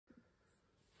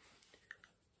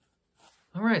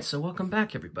Alright, so welcome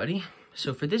back everybody.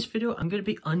 So for this video, I'm going to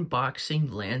be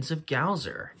unboxing Lands of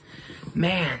Galzyr.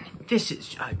 Man, this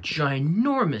is a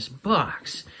ginormous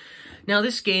box. Now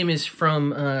this game is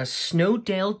from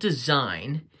Snowdale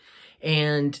Design,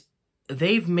 and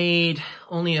they've made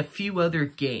only a few other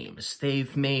games.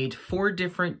 They've made 4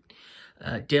 different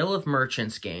Dale of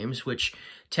Merchants games, which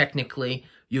technically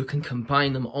you can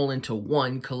combine them all into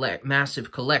one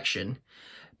massive collection.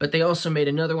 But they also made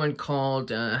another one called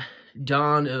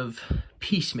Dawn of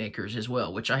Peacemakers as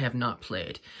well, which I have not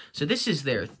played. So this is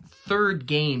their 3rd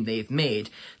game they've made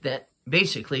that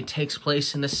basically takes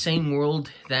place in the same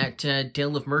world that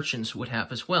Dale of Merchants would have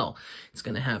as well. It's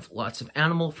going to have lots of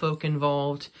animal folk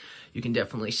involved. You can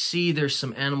definitely see there's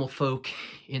some animal folk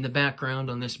in the background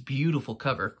on this beautiful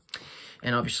cover,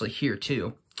 and obviously here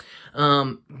too.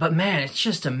 But man, it's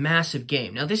just a massive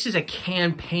game. Now this is a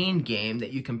campaign game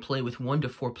that you can play with 1 to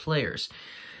 4 players.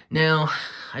 Now,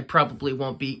 I probably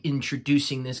won't be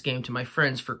introducing this game to my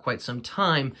friends for quite some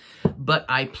time, but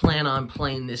I plan on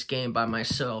playing this game by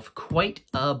myself quite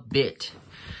a bit.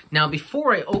 Now,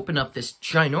 before I open up this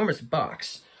ginormous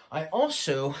box, I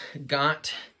also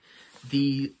got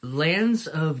the Lands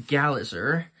of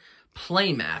Galzyr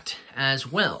playmat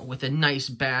as well, with a nice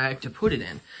bag to put it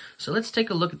in. So let's take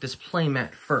a look at this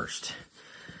playmat first.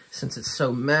 Since it's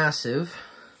so massive,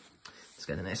 it's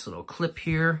got a nice little clip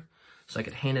here, so I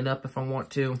could hang it up if I want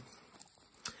to.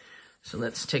 So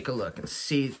let's take a look and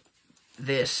see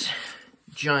this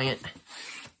giant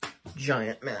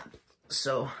map.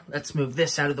 So let's move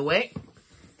this out of the way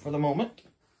for the moment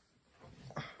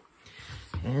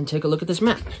and take a look at this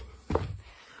map.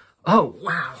 Oh,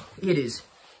 wow. It is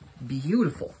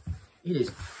beautiful. It is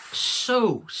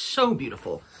so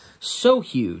beautiful. So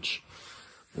huge.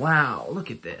 Wow,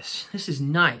 look at this. This is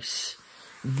nice.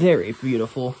 Very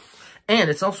beautiful. And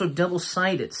it's also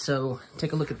double-sided, so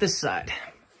take a look at this side.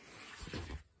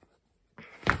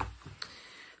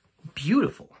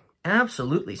 Beautiful.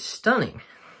 Absolutely stunning.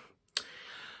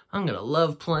 I'm going to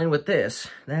love playing with this,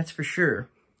 that's for sure.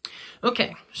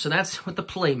 Okay, so that's what the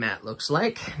playmat looks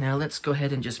like. Now let's go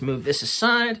ahead and just move this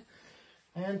aside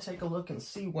and take a look and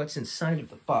see what's inside of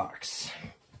the box.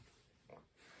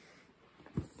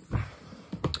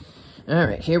 All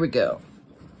right, here we go.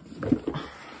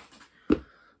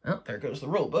 Oh, there goes the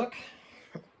rule book.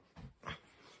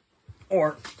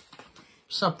 Or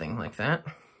something like that.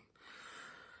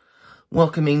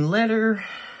 Welcoming letter.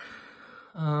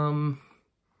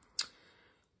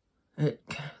 It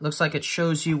looks like it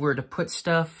shows you where to put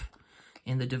stuff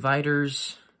in the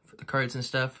dividers for the cards and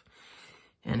stuff,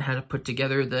 and how to put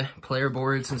together the player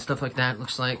boards and stuff like that,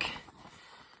 looks like.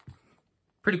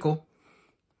 Pretty cool.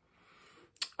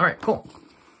 Alright, cool.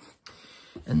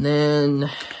 And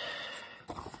then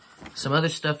some other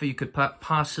stuff that you could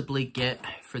possibly get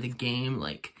for the game,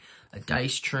 like a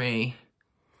dice tray,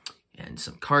 and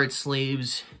some card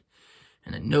sleeves,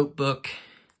 and a notebook.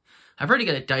 I've already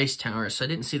got a dice tower, so I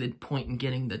didn't see the point in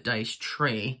getting the dice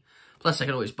tray. Plus, I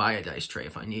could always buy a dice tray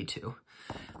if I need to.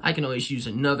 I can always use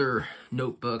another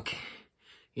notebook,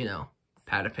 you know,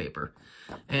 pad of paper.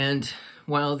 And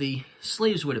while the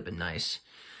sleeves would have been nice,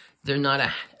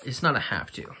 it's not a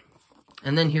have to.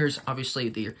 And then here's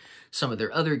obviously some of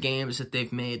their other games that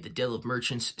they've made, the Dale of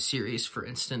Merchants series, for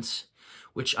instance,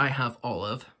 which I have all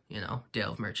of, you know,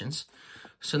 Dale of Merchants.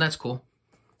 So that's cool.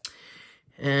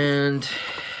 And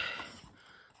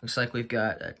looks like we've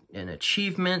got an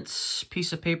achievements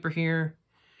piece of paper here.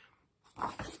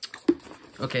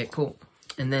 Okay, cool.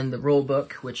 And then the rule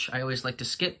book, which I always like to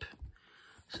skip.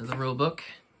 So the rule book.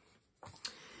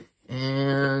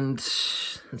 And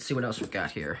let's see what else we've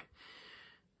got here.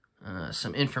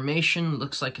 Some information.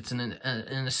 Looks like it's an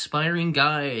aspiring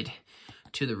guide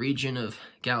to the region of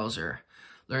Galzyr.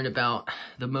 Learn about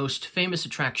the most famous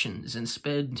attractions and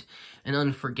spend an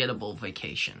unforgettable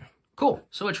vacation. Cool.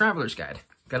 So a traveler's guide.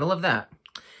 Gotta love that.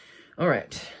 All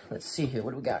right. Let's see here.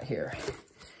 What do we got here?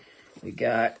 We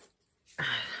got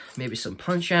maybe some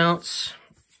punch outs.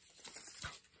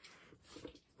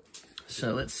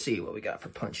 So let's see what we got for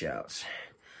punch outs.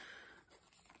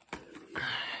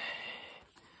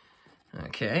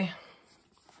 Okay.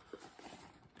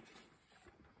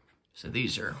 So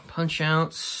these are punch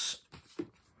outs.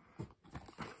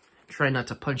 Try not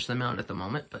to punch them out at the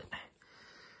moment, but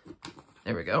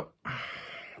there we go.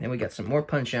 Then we got some more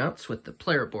punch outs with the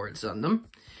player boards on them.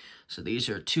 So these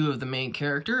are 2 of the main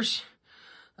characters.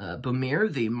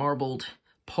 Bumir, the marbled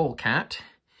polecat,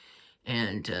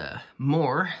 and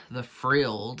Moore, the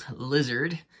frilled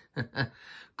lizard.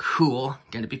 Cool.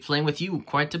 Gonna be playing with you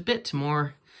quite a bit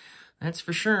more. That's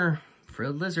for sure.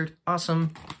 Frilled lizard.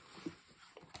 Awesome.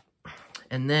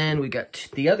 And then we got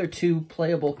the other two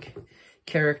playable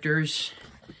characters.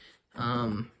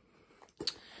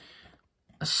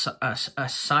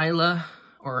 Asila,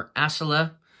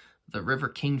 the river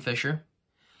kingfisher,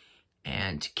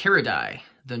 and Kiridai,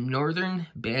 the northern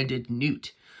banded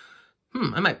newt.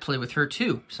 I might play with her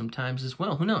too sometimes as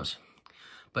well, who knows.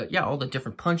 But yeah, all the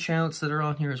different punch outs that are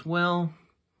on here as well.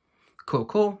 Cool,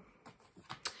 cool.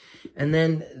 And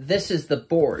then this is the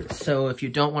board. So if you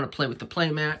don't want to play with the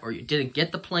playmat, or you didn't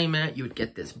get the playmat, you would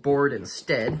get this board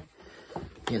instead,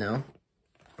 you know,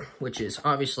 which is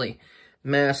obviously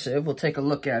massive. We'll take a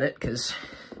look at it because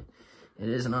it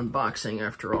is an unboxing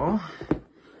after all.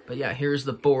 But yeah, here's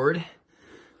the board.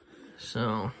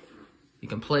 So you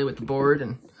can play with the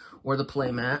board or the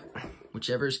playmat,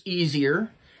 whichever is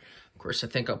easier. Of course, I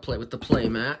think I'll play with the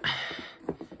playmat,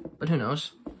 but who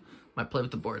knows? Might play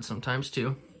with the board sometimes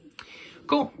too.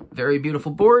 Cool, very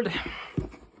beautiful board,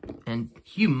 and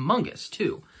humongous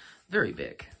too, very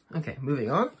big. Okay,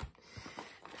 moving on.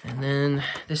 And then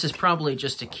this is probably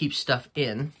just to keep stuff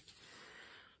in.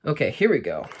 Okay, here we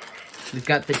go. We've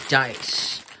got the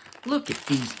dice. Look at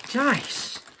these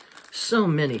dice. So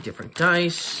many different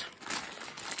dice.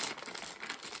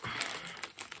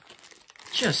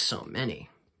 Just so many.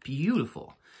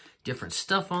 Beautiful. Different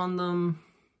stuff on them.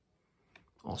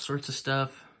 All sorts of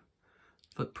stuff.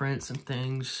 Footprints and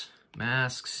things.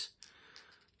 Masks.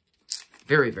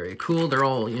 Very, very cool. They're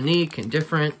all unique and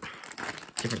different.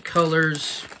 Different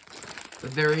colors.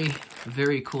 But very,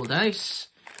 very cool dice.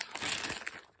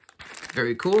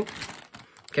 Very cool.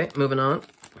 Okay, moving on.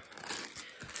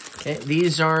 Okay,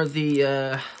 these are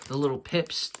the little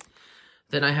pips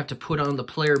that I have to put on the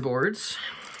player boards.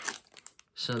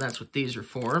 So that's what these are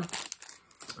for.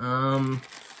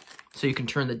 So you can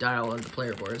turn the dial on the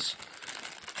player boards.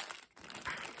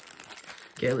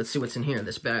 Okay, let's see what's in here,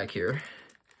 this bag here.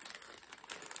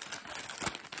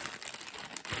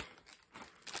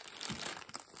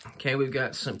 Okay, we've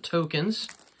got some tokens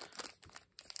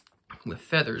with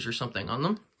feathers or something on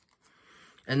them.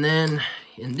 And then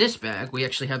in this bag, we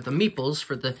actually have the meeples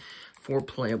for the 4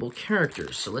 playable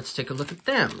characters. So let's take a look at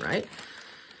them, right?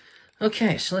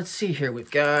 Okay, so let's see here.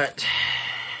 Let's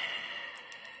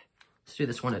do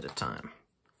this one at a time.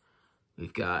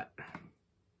 We've got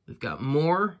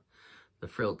more, the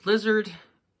frilled lizard.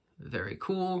 Very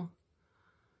cool.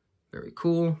 Very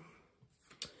cool.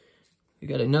 We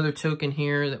got another token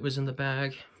here that was in the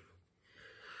bag.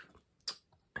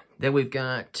 Then we've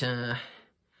got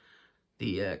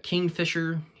the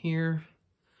kingfisher here.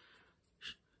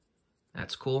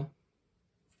 That's cool.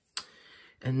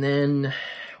 And then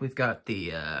we've got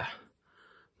the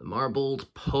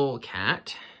marbled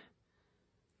polecat.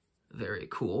 Very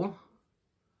cool.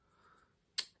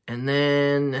 And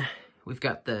then we've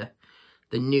got the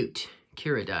newt,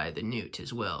 Kiridai, the newt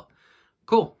as well.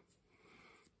 Cool.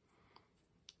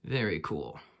 Very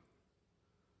cool.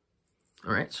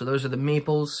 All right, so those are the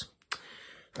meeples.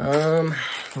 And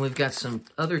we've got some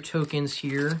other tokens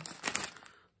here.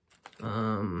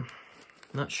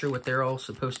 Not sure what they're all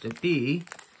supposed to be,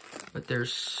 but they're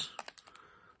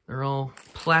all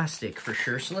plastic for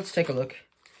sure. So let's take a look.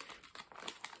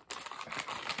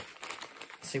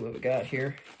 Let's see what we got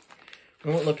here. I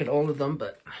won't look at all of them,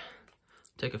 but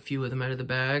take a few of them out of the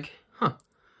bag. Huh.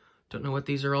 Don't know what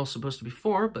these are all supposed to be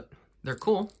for, but they're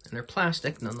cool, and they're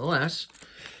plastic nonetheless,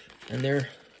 and they're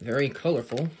very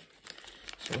colorful.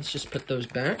 So let's just put those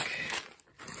back.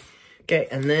 Okay,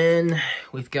 and then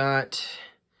we've got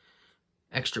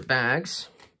extra bags,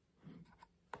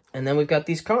 and then we've got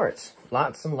these cards.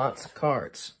 Lots and lots of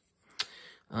cards.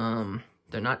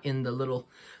 They're not in the little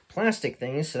plastic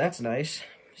things, so that's nice.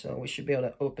 So we should be able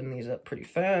to open these up pretty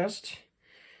fast.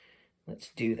 Let's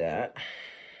do that.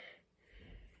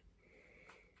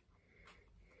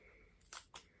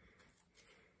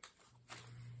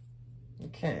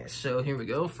 Okay, so here we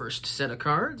go. First set of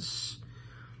cards.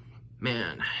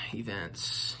 Man,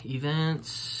 events.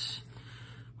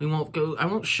 I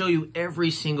won't show you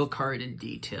every single card in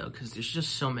detail because there's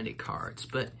just so many cards.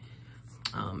 But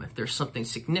if there's something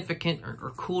significant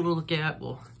or cool to look at,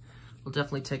 we'll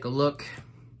definitely take a look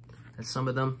at some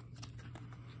of them.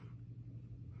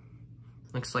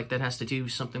 Looks like that has to do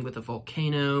something with a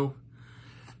volcano.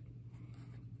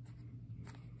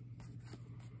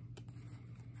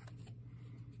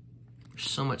 There's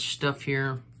so much stuff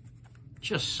here.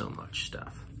 Just so much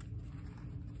stuff.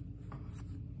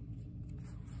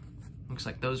 Looks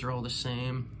like those are all the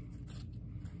same.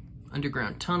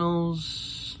 Underground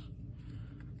tunnels.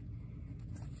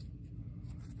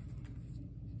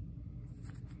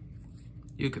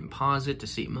 You can pause it to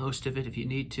see most of it if you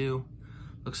need to.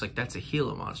 Looks like that's a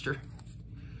Gila monster.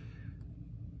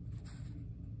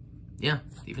 Yeah,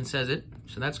 it even says it,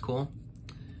 so that's cool.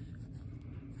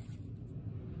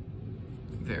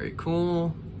 Very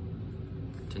cool.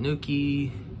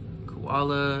 Tanuki,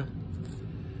 koala.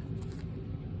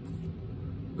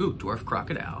 Ooh, dwarf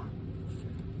crocodile.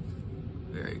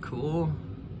 Very cool.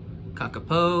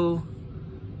 Kakapo.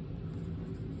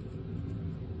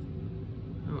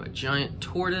 Oh, a giant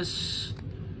tortoise.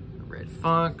 A red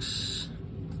fox.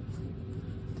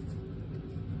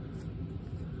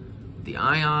 The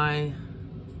eye.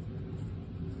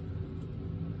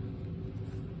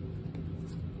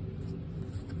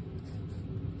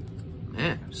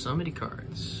 Man, so many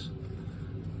cards.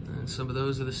 And some of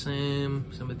those are the same.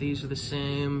 Some of these are the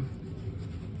same.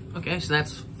 Okay, so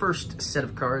that's first set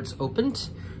of cards opened.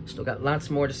 Still got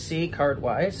lots more to see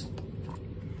card-wise.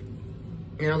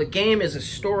 Now, the game is a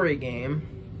story game,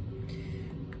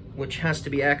 which has to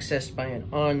be accessed by an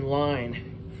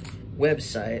online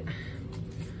website.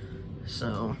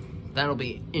 So that'll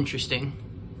be interesting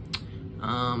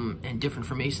and different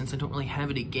for me, since I don't really have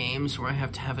any games where I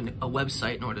have to have a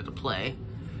website in order to play.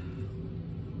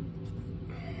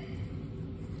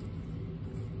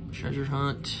 Treasure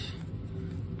hunt.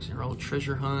 These are all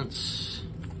treasure hunts.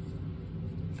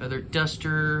 Feathered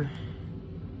duster.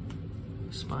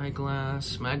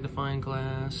 Spyglass. Magnifying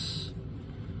glass.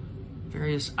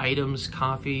 Various items.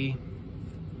 Coffee.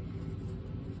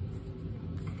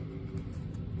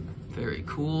 Very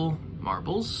cool.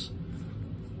 Marbles.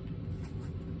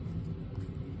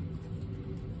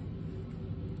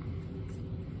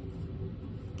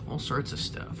 All sorts of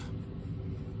stuff.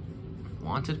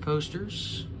 Wanted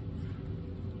posters.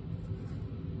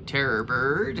 Terror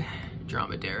bird.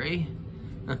 Dromedary.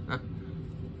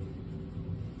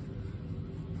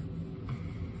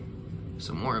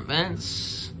 Some more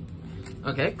events.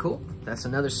 Okay, cool. That's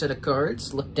another set of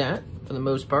cards looked at for the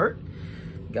most part.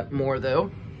 Got more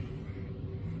though.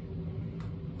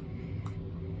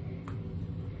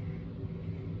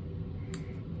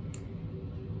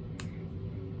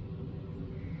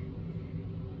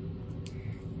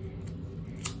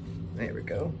 There we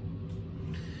go.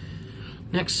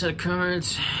 Next set of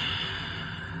cards.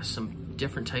 Some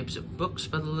different types of books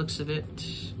by the looks of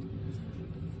it.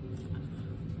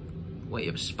 Way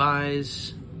of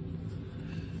Spies.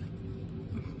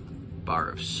 Bar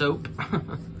of soap.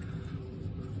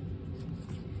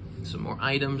 Some more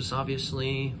items,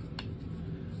 obviously.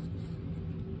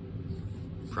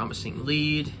 Promising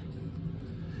lead.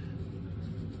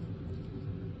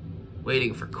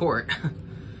 Waiting for court.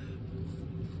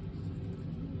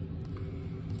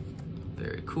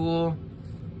 Very cool.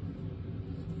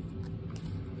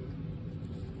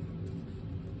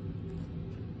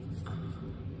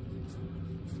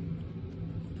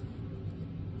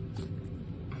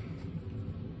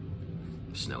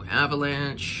 Snow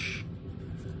avalanche.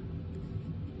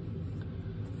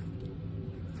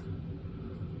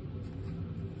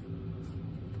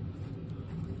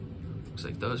 Looks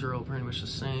like those are all pretty much the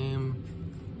same.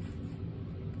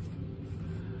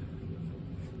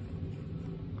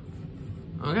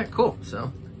 Okay, cool.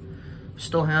 So,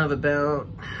 still have about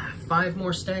 5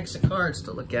 more stacks of cards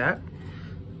to look at.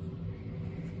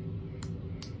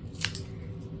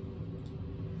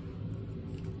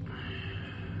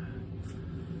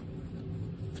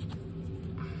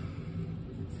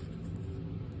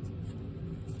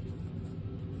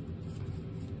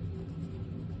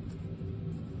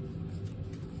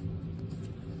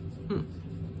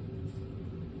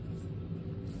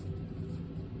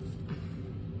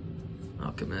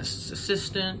 Alchemist's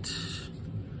assistant.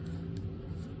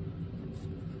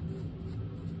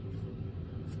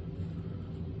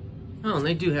 Oh, and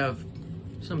they do have,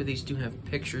 some of these do have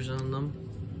pictures on them.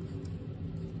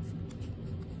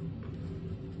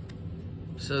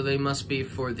 So they must be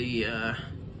for the,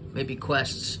 maybe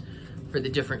quests for the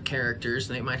different characters.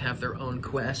 They might have their own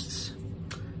quests.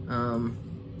 And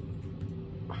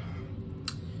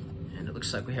it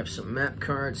looks like we have some map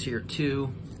cards here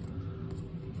too.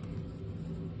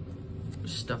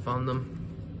 Stuff on them.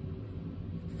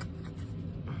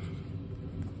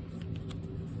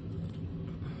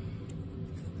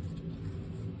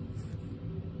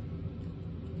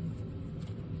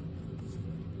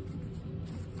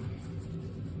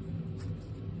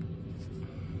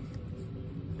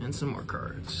 And some more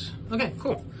cards. Okay,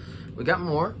 cool. We got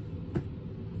more.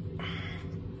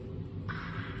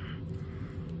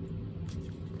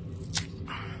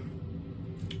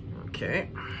 Okay.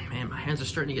 Man, my hands are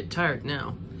starting to get tired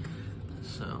now.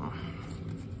 So,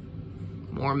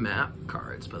 more map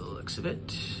cards by the looks of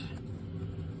it.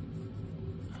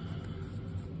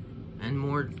 And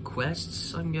more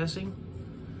quests, I'm guessing.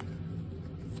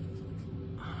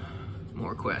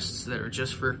 More quests that are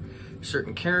just for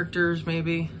certain characters,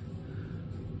 maybe.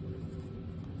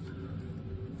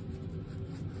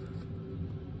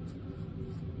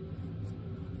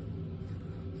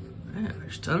 Yeah,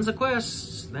 there's tons of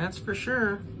quests, that's for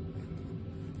sure.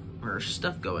 Or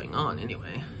stuff going on,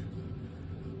 anyway.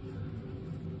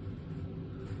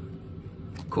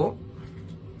 Cool.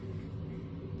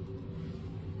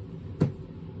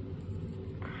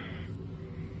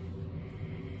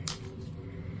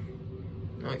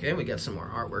 Okay, we got some more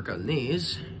artwork on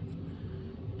these.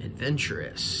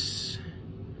 Adventurous.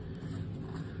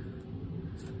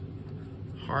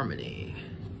 Harmony.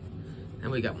 And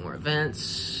we got more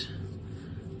events.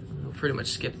 We'll pretty much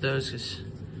skip those because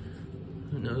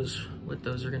who knows what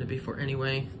those are going to be for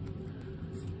anyway.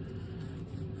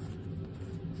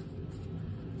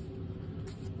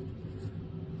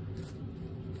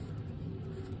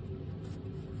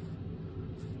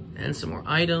 And some more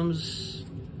items.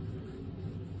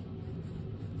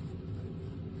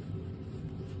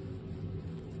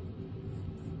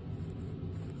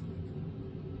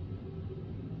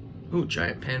 Ooh,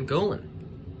 giant pangolin.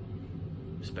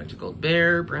 Spectacled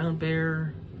bear, brown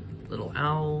bear, little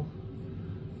owl,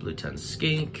 blue-tongued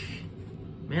skink.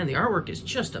 Man, the artwork is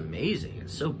just amazing.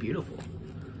 It's so beautiful.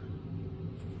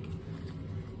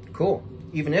 Cool.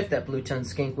 Even if that blue-tongued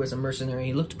skink was a mercenary,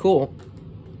 he looked cool.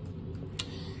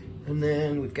 And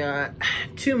then we've got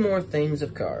 2 more things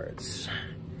of cards.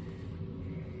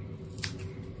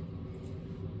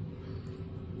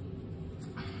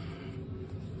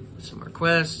 Some more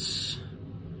quests.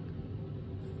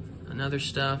 Another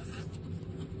stuff.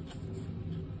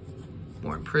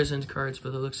 More imprisoned cards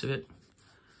by the looks of it.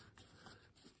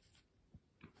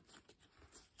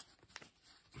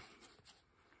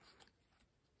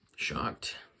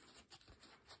 Shocked.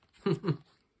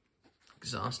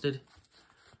 Exhausted.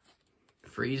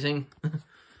 Freezing.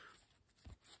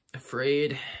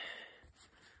 Afraid.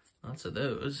 Lots of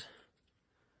those.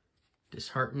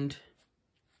 Disheartened.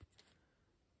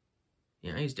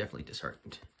 Yeah, he's definitely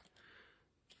disheartened.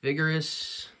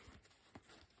 Vigorous.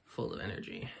 Full of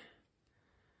energy.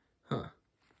 Huh.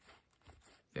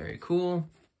 Very cool.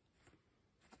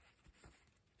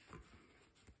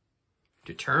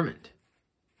 Determined.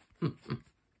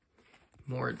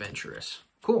 More adventurous.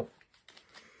 Cool.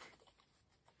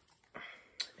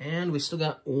 And we still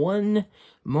got 1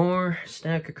 more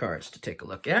stack of cards to take a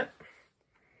look at.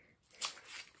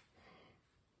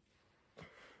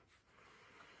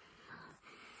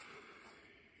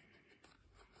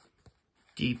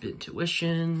 Deep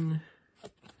Intuition,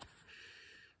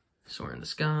 Soar in the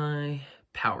Sky,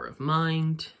 Power of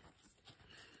Mind,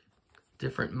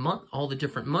 different month, all the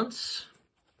different months.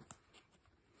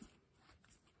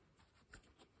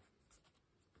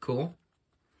 Cool.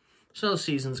 So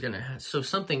season's gonna have, so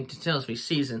something tells me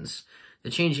seasons, the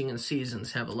changing in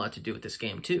seasons have a lot to do with this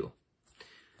game too.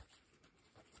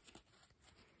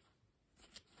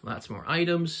 Lots more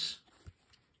items.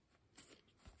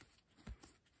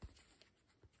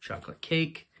 Chocolate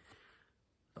cake,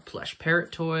 a plush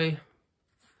parrot toy,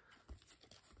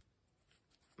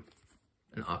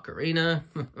 an ocarina,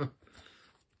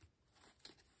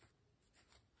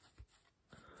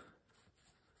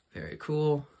 very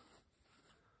cool,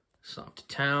 soft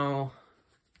towel,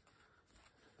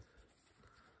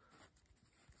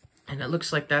 and it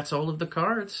looks like that's all of the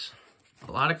cards.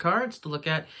 A lot of cards to look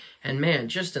at, and man,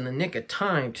 just in the nick of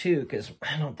time too, because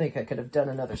I don't think I could have done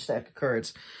another stack of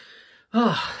cards.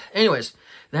 Oh, anyways,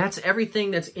 that's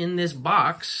everything that's in this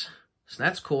box, so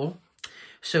that's cool.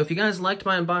 So if you guys liked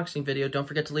my unboxing video, don't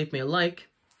forget to leave me a like,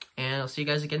 and I'll see you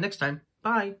guys again next time.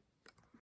 Bye!